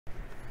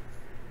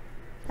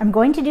I'm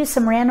going to do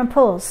some random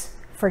pulls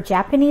for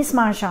Japanese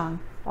Mahjong,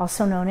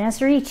 also known as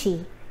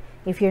Riichi.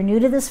 If you're new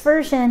to this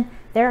version,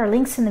 there are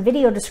links in the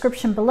video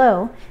description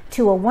below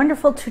to a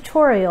wonderful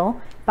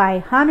tutorial by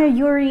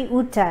Hanayuri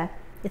Uta.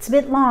 It's a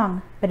bit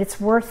long, but it's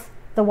worth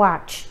the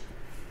watch.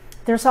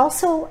 There's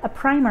also a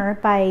primer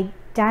by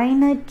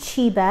Dinah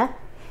Chiba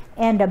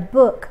and a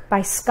book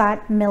by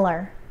Scott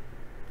Miller.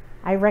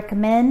 I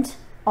recommend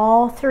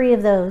all three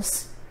of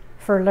those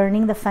for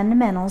learning the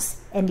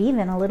fundamentals and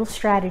even a little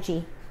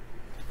strategy.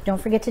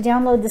 Don't forget to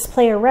download this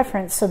player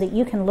reference so that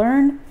you can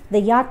learn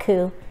the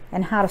Yaku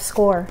and how to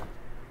score.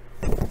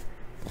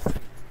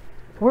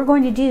 We're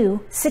going to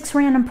do 6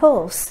 random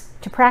pulls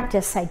to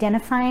practice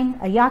identifying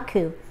a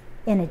Yaku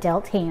in a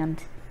dealt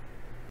hand.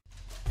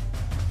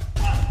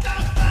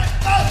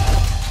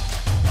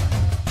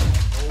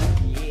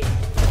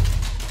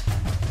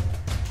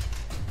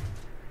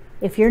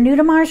 If you're new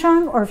to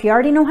Mahjong, or if you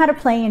already know how to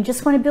play and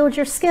just want to build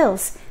your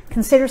skills,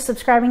 consider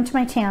subscribing to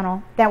my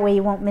channel. That way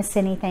you won't miss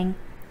anything.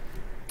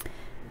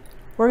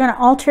 We're going to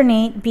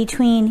alternate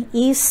between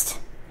east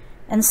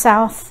and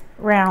south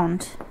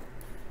round.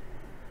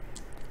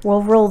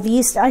 We'll roll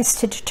these dice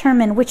to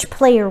determine which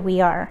player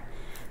we are.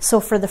 So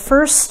for the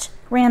first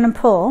random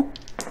pull,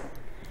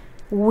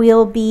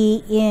 we'll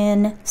be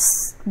in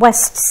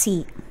west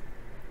seat.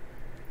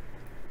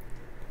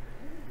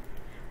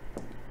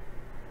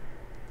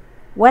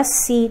 West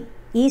seat,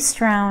 east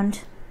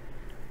round,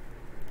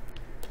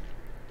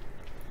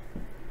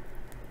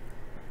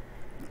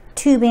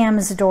 2 Bam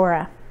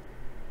Zadora.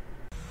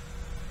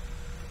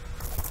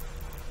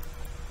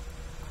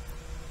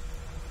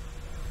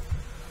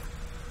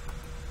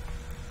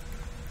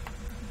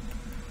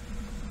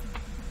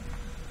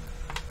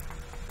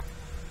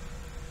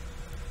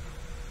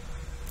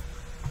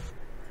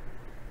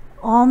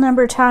 All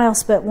number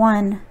tiles but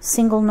one,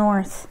 single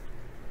north.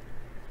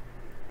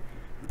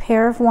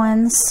 Pair of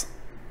ones,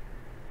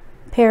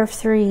 pair of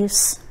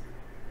threes.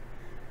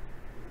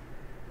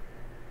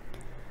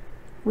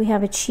 We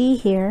have a chi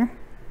here.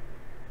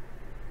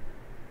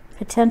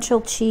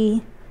 Potential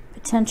chi,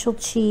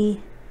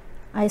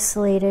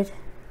 isolated.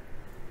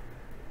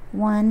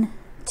 1,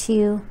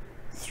 2,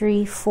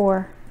 3,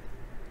 4.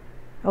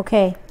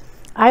 Okay,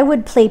 I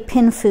would play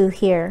pinfu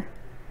here.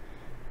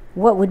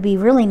 What would be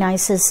really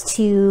nice is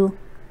to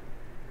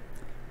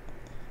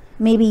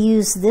maybe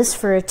use this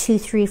for a 2,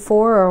 3,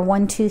 4 or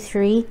 1, 2,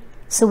 3,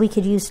 so we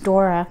could use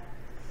Dora.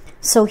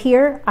 So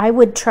here I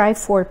would try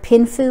for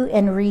pinfu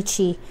and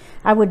Riichi.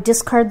 I would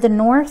discard the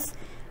north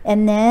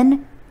and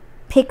then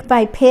pick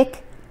by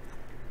pick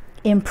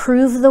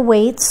improve the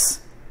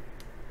weights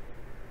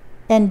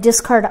and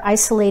discard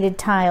isolated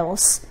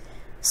tiles.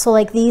 So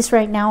like these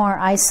right now are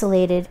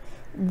isolated.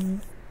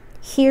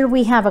 Here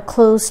we have a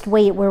closed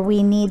weight where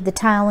we need the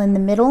tile in the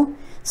middle,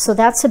 so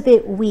that's a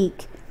bit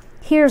weak.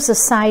 Here's a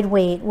side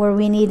weight where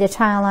we need a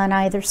tile on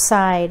either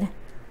side.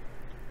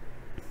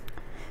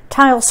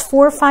 Tiles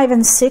 4, 5,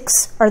 and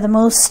 6 are the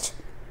most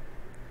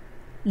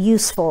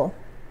useful.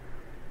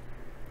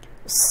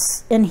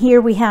 And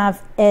here we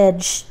have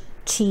edge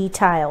chi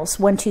tiles,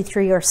 1, 2,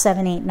 3, or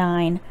 7, 8,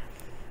 9.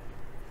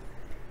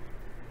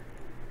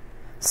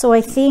 So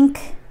I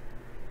think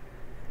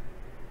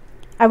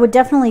I would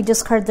definitely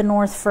discard the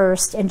north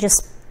first and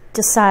just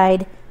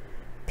decide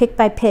pick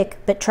by pick,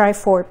 but try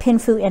for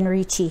pinfu and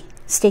Riichi.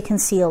 Stay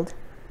concealed.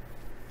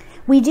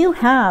 We do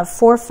have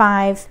 4,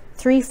 5,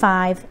 3,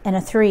 5, and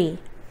a 3.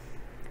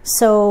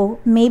 So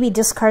maybe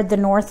discard the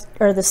north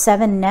or the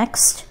 7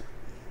 next.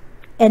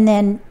 And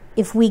then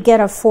if we get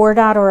a 4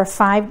 dot or a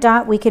 5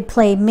 dot, we could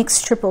play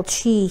mixed triple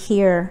chi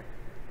here.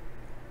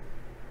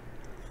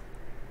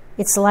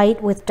 It's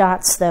light with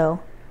dots though.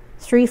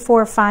 3,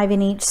 4, 5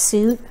 in each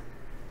suit.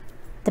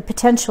 The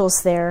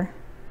potential's there.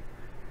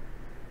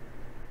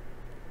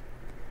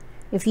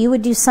 If you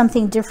would do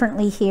something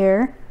differently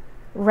here,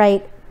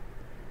 write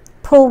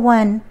pull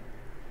 1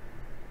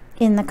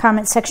 in the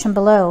comment section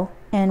below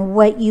and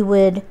what you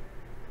would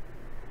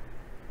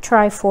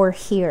try for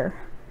here.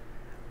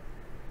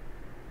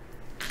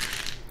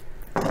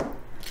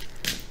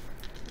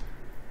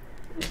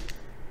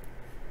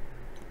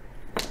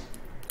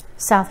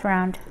 South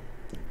round.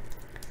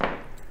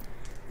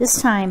 This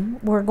time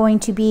we're going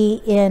to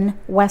be in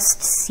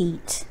west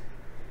seat.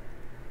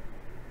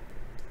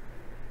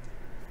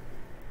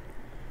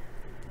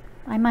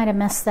 I might have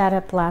messed that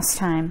up last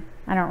time.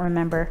 I don't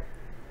remember.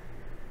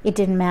 It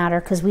didn't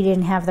matter because we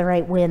didn't have the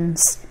right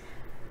winds.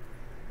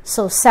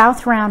 So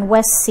south round,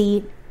 west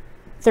seat,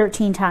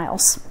 13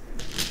 tiles.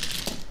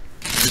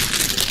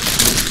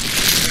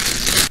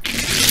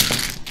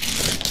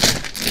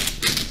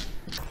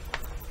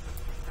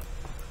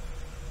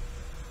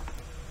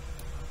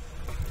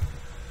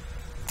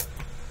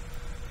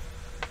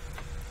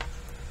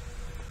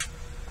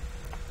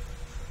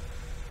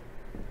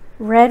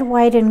 Red,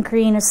 white, and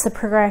green is the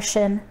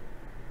progression.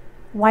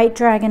 White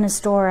dragon is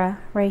Dora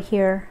right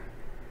here.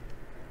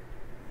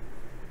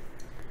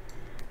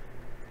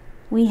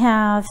 We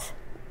have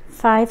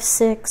 5,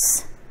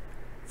 6,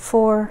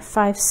 4,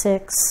 5,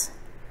 6.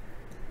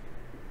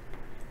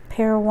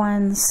 Pair of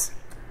ones,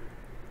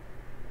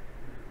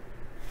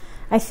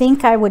 I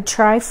think I would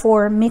try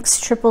for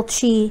mixed triple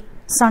chi,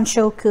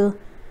 Sanshoku,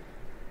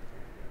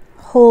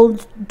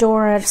 hold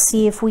Dora,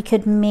 see if we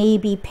could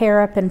maybe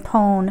pair up and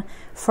pone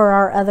for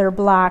our other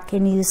block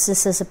and use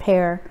this as a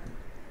pair.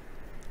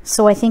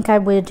 So I think I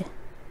would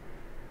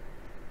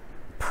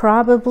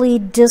probably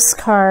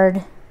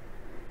discard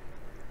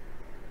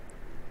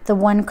the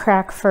one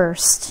crack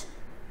first.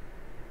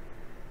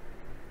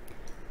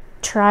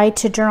 Try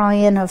to draw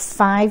in a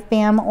 5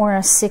 bam or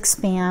a 6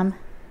 bam.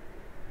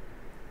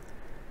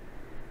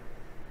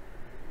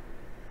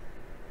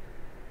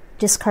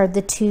 Discard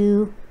the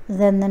 2,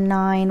 then the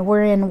 9.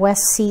 We're in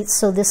west seat,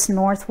 so this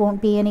north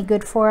won't be any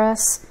good for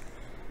us.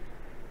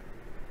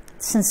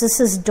 Since this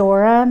is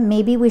Dora,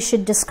 maybe we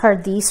should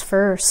discard these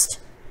first,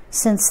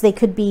 since they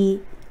could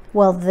be,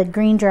 well, the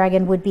green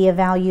dragon would be a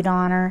valued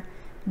honor.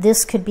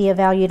 This could be a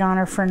valued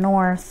honor for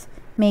north.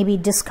 Maybe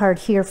discard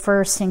here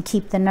first and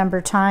keep the number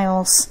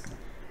tiles.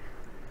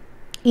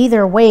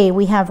 Either way,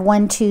 we have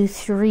 1, 2,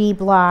 3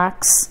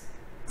 blocks,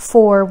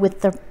 4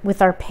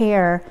 with our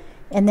pair,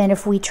 and then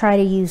if we try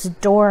to use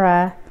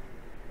Dora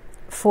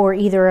for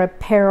either a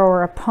pair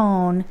or a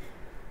pone,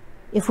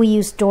 if we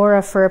use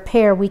Dora for a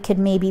pair, we could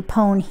maybe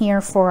pone here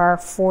for our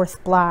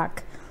 4th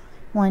block.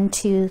 1,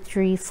 2,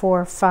 3,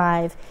 4,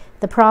 5.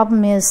 The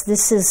problem is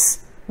this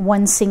is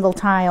one single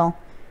tile.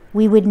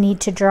 We would need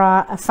to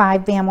draw a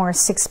 5 bam or a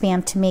 6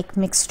 bam to make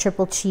mixed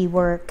triple chi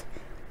work.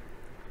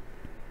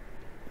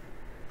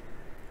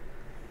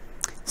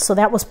 So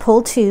that was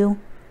pull 2.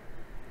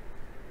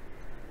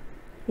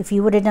 If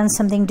you would have done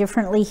something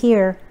differently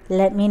here,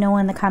 let me know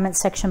in the comment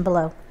section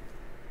below.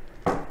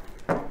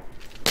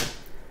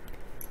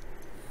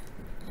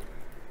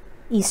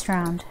 East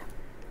round.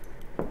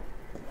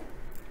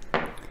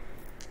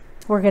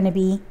 We're going to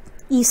be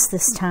east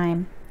this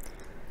time.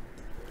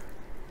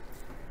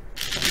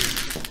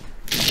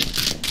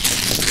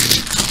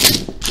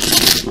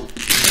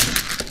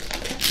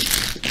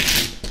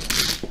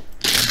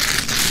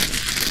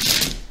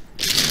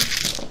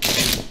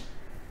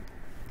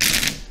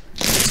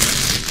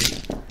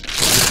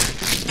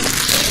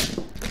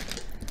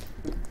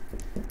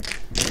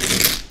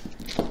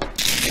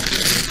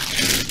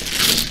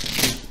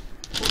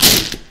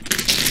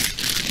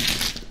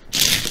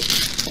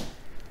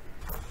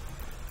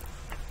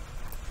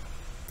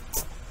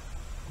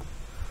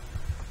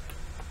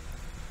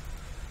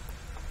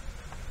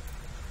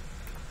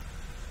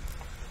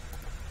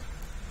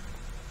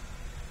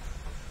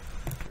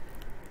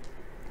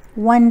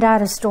 One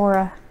dot is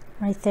Dora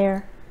right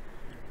there.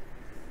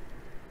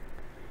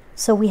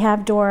 So we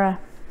have Dora.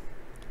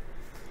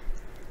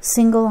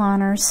 Single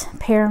honors,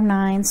 pair of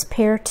 9s,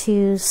 pair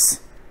 2s,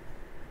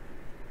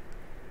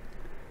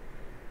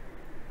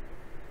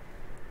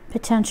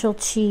 potential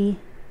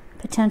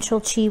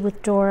chi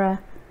with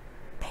Dora,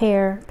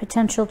 pair,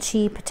 potential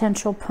chi,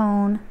 potential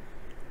pone,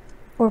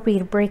 or we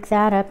could break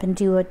that up and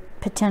do a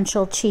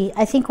potential chi.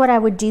 I think what I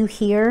would do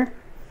here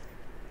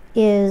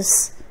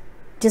is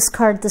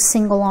discard the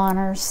single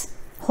honors,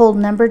 hold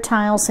numbered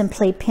tiles and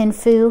play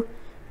pinfu,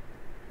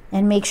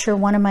 and make sure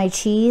one of my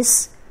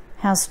chis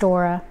has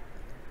Dora.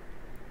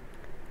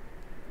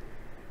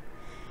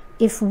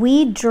 If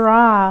we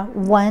draw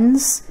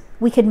 1s,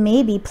 we could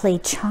maybe play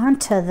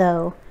Chanta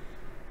though.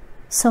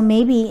 So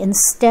maybe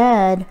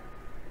instead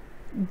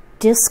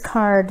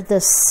discard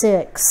the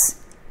 6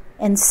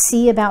 and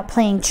see about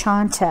playing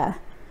Chanta,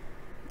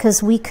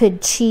 because we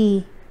could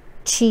chi,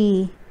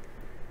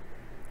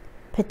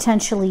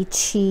 potentially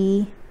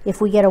chi,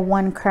 if we get a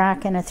 1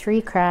 crack and a 3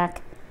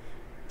 crack,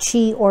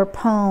 chi or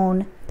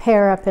pone,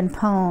 pair up and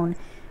pone.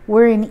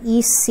 We're in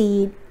east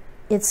seat,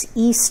 it's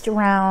east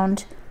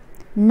round.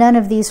 None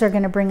of these are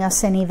going to bring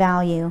us any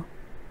value.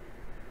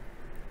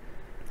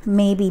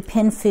 Maybe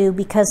pinfu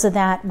because of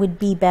that would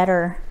be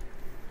better.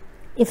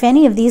 If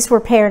any of these were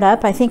paired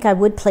up, I think I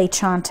would play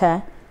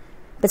Chanta,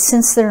 but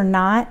since they're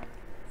not,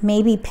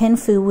 maybe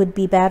pinfu would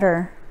be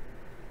better.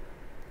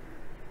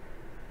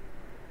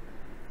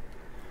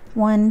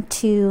 1,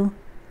 2,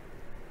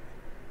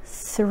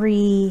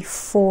 3,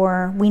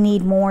 4. We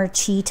need more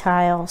chi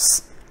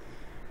tiles,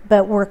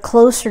 but we're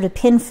closer to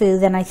pinfu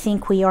than I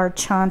think we are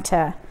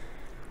Chanta.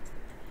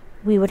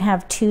 We would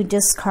have 2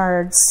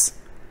 discards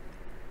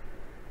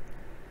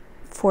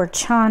for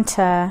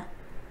Chanta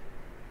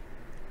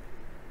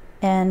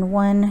and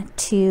 1,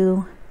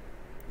 2,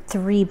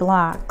 3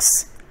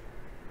 blocks.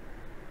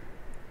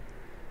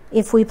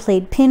 If we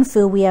played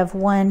pinfu, we have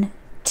 1,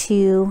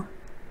 2,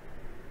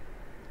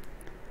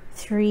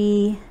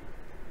 3,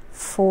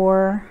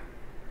 4,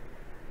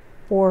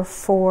 or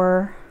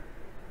 4.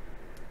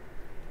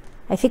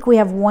 I think we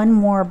have 1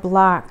 more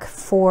block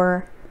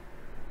for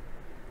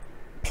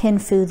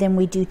pinfu than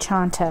we do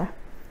Chanta.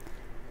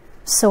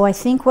 So I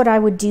think what I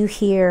would do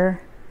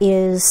here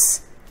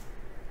is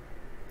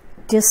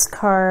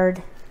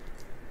discard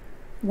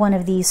one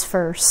of these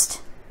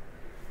first.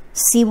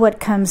 See what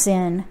comes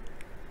in.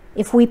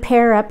 If we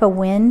pair up a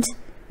wind,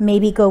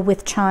 maybe go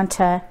with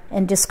Chanta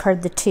and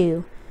discard the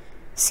 2.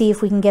 See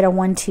if we can get a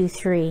 1, 2,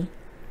 3.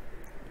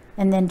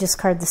 And then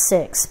discard the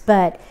 6.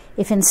 But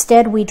If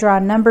instead we draw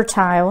number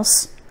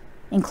tiles,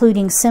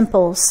 including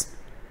simples,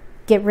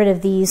 get rid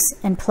of these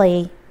and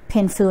play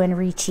Pinfu and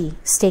Riichi,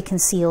 stay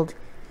concealed.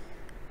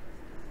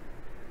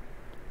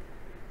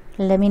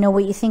 Let me know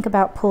what you think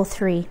about pull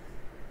 3.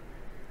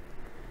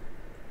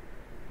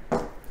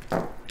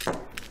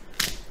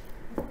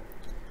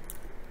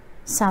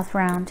 South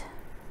round,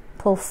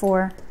 pull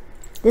 4.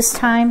 This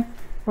time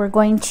we're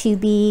going to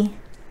be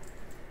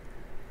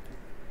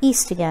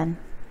east again.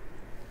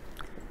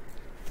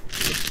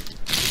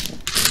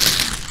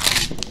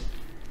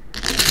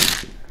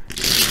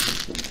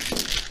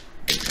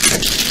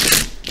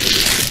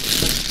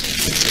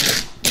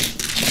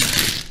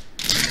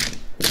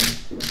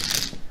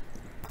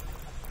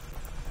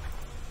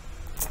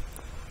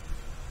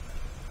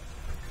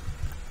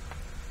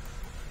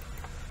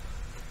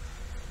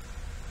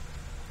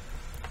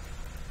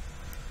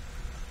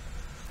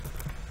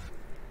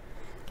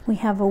 We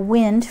have a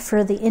wind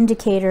for the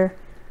indicator.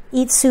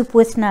 Eat soup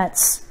with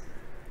nuts.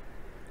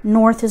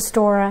 North is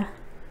Dora.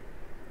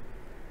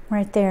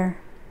 Right there.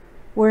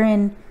 We're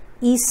in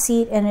east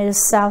seat and it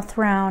is south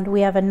round.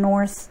 We have a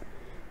north,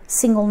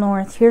 single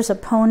north. Here's a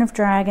Pone of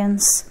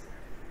Dragons.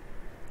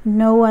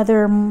 No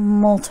other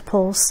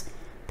multiples.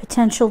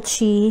 Potential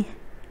chi.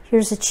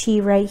 Here's a chi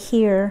right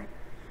here.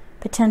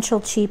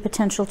 Potential chi,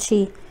 potential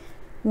chi.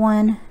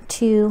 1,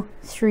 2,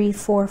 3,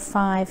 4,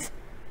 5.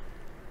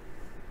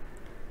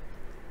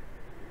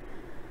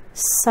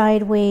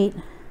 Side weight,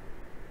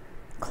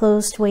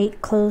 closed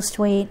weight, closed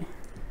weight.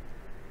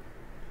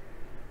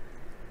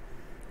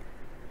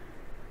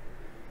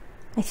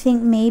 I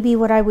think maybe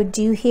what I would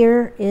do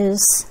here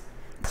is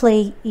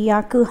play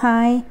Yaku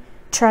high,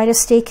 try to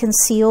stay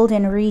concealed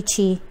in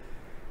Riichi.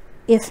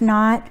 If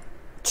not,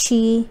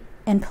 chi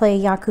and play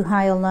Yaku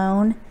high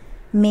alone.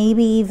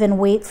 Maybe even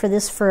wait for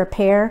this for a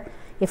pair.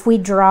 If we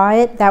draw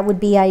it, that would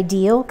be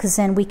ideal because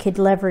then we could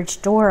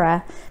leverage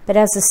Dora. But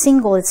as a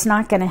single, it's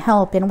not going to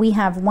help. And we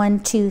have 1,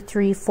 2,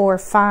 3, 4,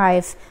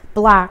 5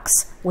 blocks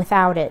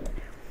without it.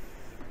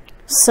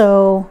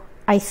 So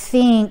I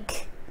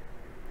think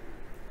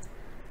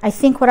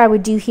what I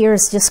would do here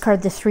is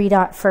discard the 3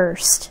 dot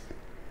first.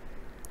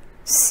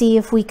 See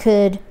if we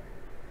could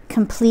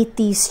complete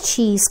these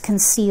chis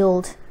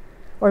concealed,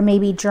 or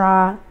maybe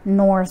draw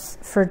north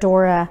for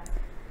Dora.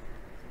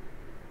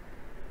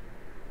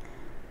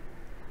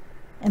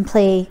 And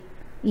play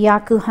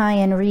Yaku high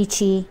and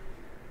Riichi.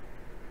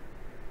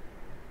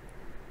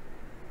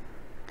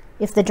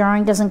 If the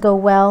drawing doesn't go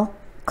well,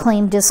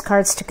 claim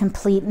discards to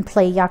complete and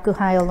play Yaku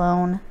high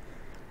alone.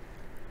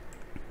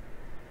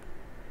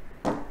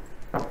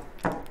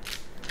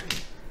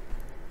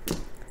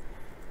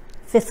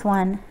 Fifth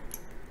one,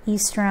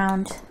 east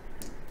round.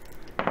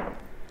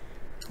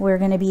 We're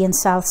going to be in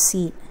south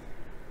seat.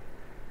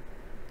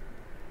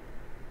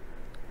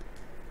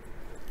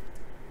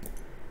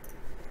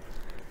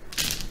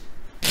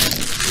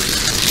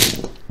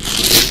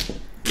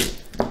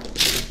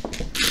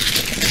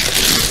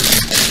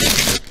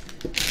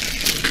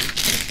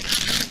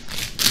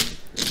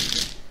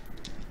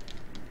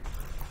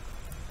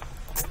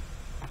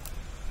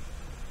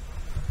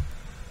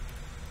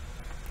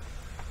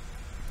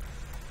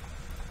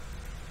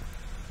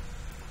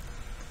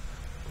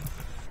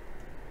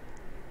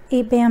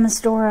 Eight Bam is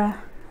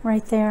Dora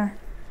right there.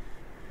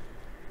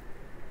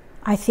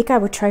 I think I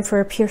would try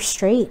for a pure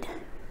straight.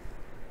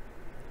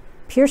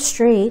 Pure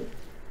straight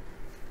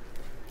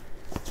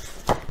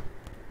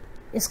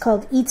is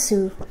called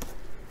Itsu.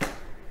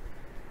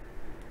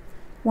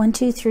 1,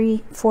 2,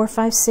 3, 4,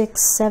 5,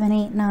 6, 7,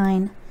 8,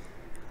 9.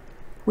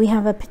 We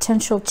have a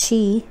potential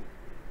chi.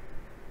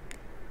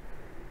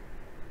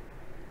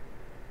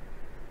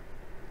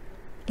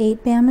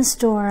 8 Bam is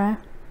Dora.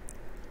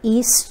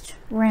 East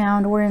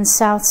round, we're in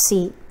south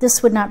seat.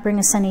 This would not bring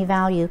us any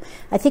value.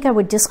 I think I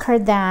would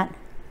discard that.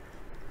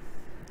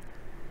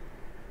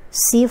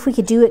 See if we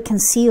could do it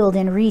concealed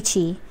in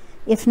Riichi.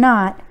 If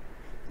not,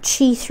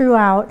 chi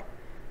throughout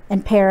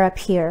and pair up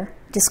here.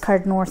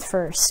 Discard north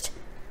first.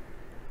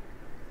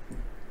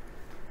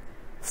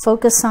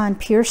 Focus on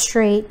pure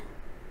straight,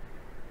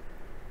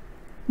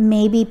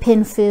 maybe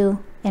Pinfu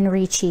and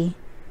Riichi.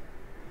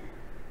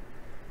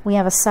 We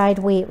have a side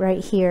weight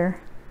right here.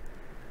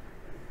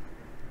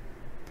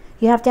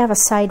 You have to have a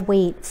side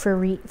weight for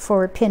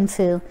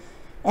Pinfu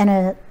and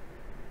a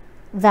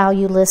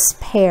valueless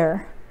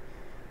pair.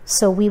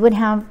 So we would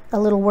have a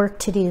little work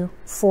to do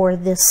for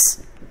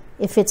this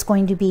if it's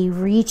going to be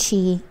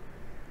Riichi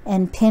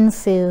and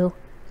Pinfu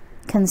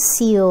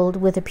concealed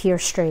with a pure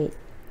straight.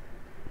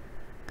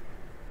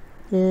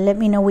 Let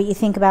me know what you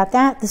think about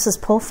that. This is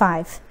pull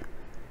 5.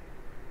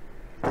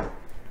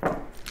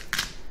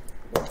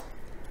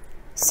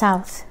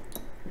 South.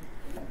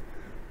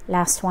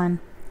 Last one.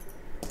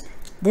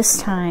 This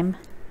time,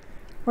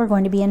 we're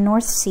going to be in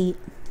north seat.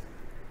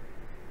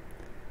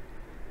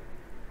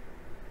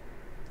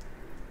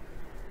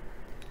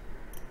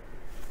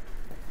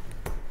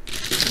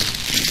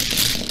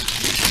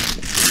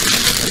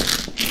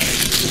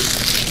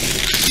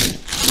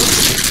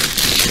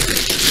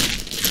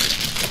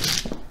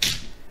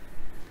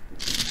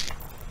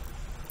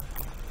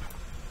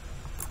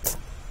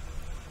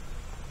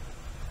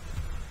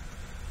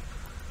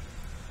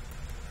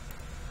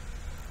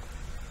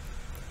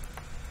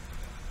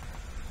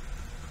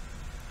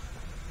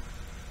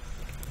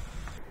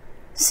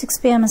 6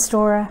 bam is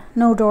Dora,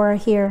 no Dora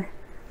here.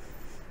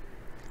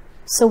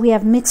 So we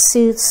have mixed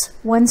suits,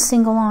 1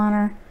 single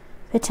honor,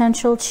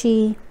 potential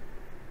chi,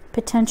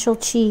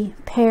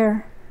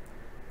 pair,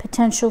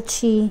 potential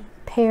chi,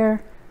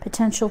 pair,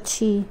 potential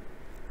chi,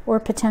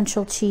 or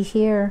potential chi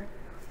here.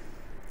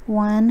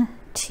 1,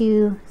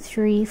 2,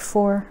 3,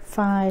 4,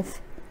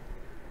 5.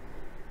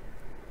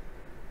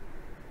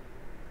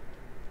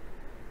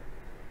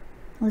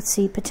 Let's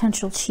see,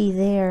 potential chi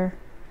there.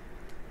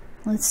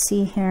 Let's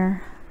see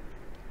here.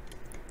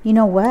 You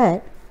know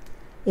what?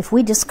 If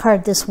we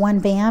discard this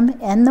 1 bam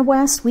and the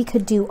west, we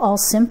could do all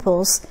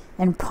simples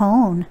and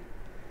pone.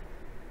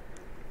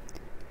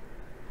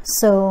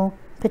 So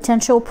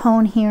potential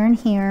pone here and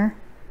here.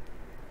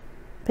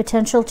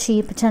 Potential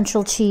chi,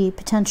 potential chi,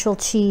 potential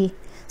chi.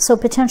 So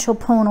potential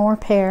pone or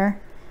pair,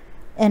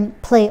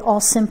 and play all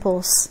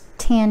simples.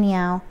 Tan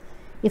Yao.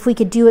 If we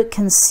could do it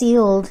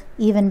concealed,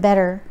 even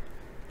better.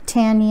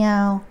 Tan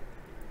Yao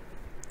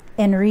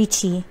and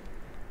Riichi.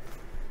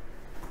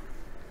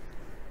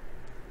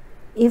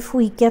 If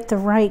we get the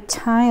right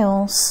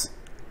tiles,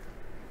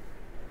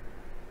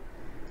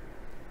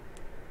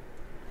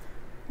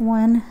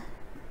 1,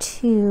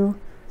 2,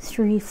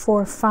 3,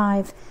 4,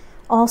 5,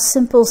 all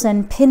simples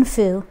and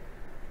pinfu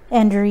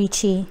and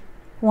Riichi.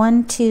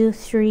 1, 2,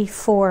 3,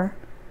 4.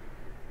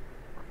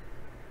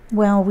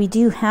 Well, we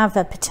do have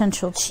a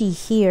potential chi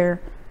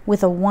here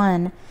with a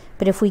 1,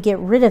 but if we get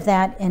rid of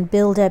that and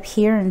build up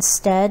here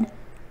instead,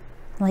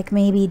 like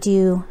maybe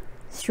do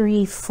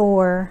 3,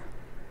 4,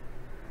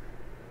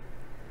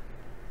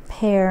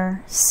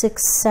 pair,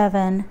 6,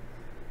 7,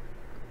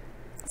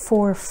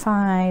 4,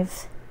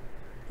 5,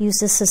 use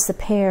this as the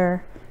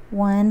pair,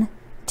 1,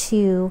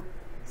 2,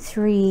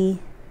 3,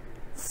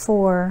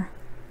 4,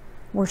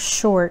 we're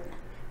short.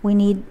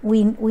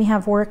 We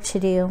have work to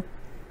do.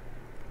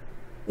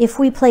 If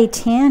we play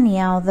Tan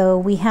Yao though,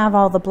 we have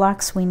all the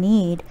blocks we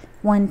need.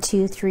 1,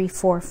 2, 3,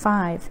 4,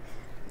 5.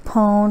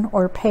 Pone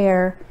or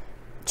pair,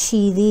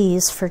 chi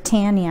these for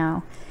Tan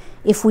Yao.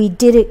 If we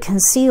did it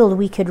concealed,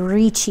 we could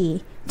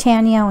Riichi,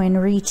 Tan Yao and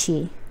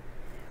Riichi.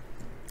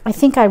 I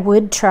think I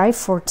would try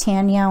for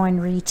Tan Yao and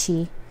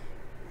Riichi.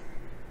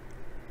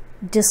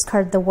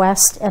 Discard the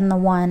west and the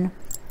 1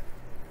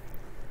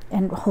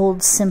 and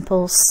hold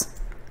simples.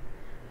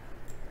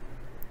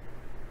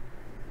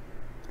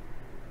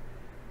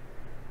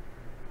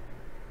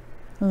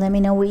 Let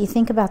me know what you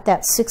think about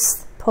that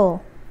 6th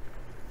pull.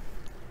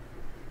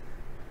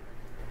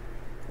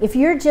 If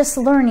you're just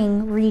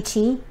learning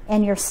Riichi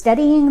and you're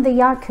studying the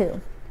Yaku,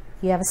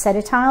 you have a set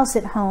of tiles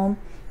at home,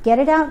 get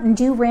it out and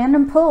do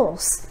random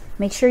pulls.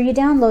 Make sure you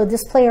download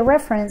this player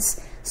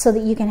reference so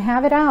that you can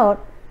have it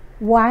out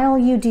while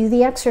you do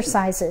the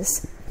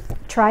exercises.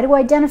 Try to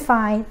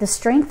identify the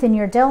strength in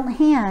your dealt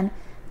hand,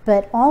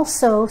 but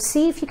also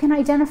see if you can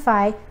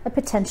identify a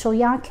potential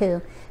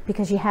Yaku,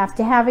 because you have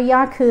to have a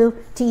Yaku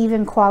to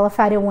even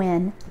qualify to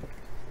win.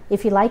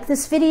 If you like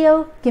this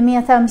video, give me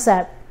a thumbs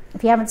up.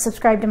 If you haven't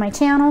subscribed to my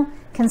channel,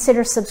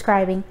 consider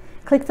subscribing.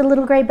 Click the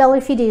little gray bell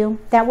if you do.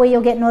 That way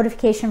you'll get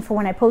notification for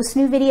when I post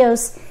new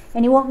videos,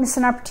 and you won't miss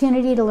an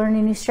opportunity to learn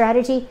a new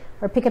strategy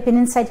or pick up an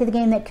insight to the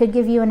game that could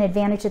give you an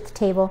advantage at the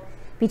table.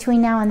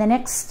 Between now and the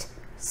next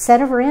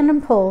set of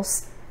random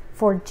pulls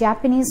for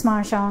Japanese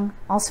Mahjong,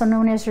 also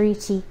known as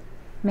Riichi,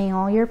 may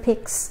all your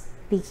picks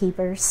be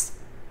keepers.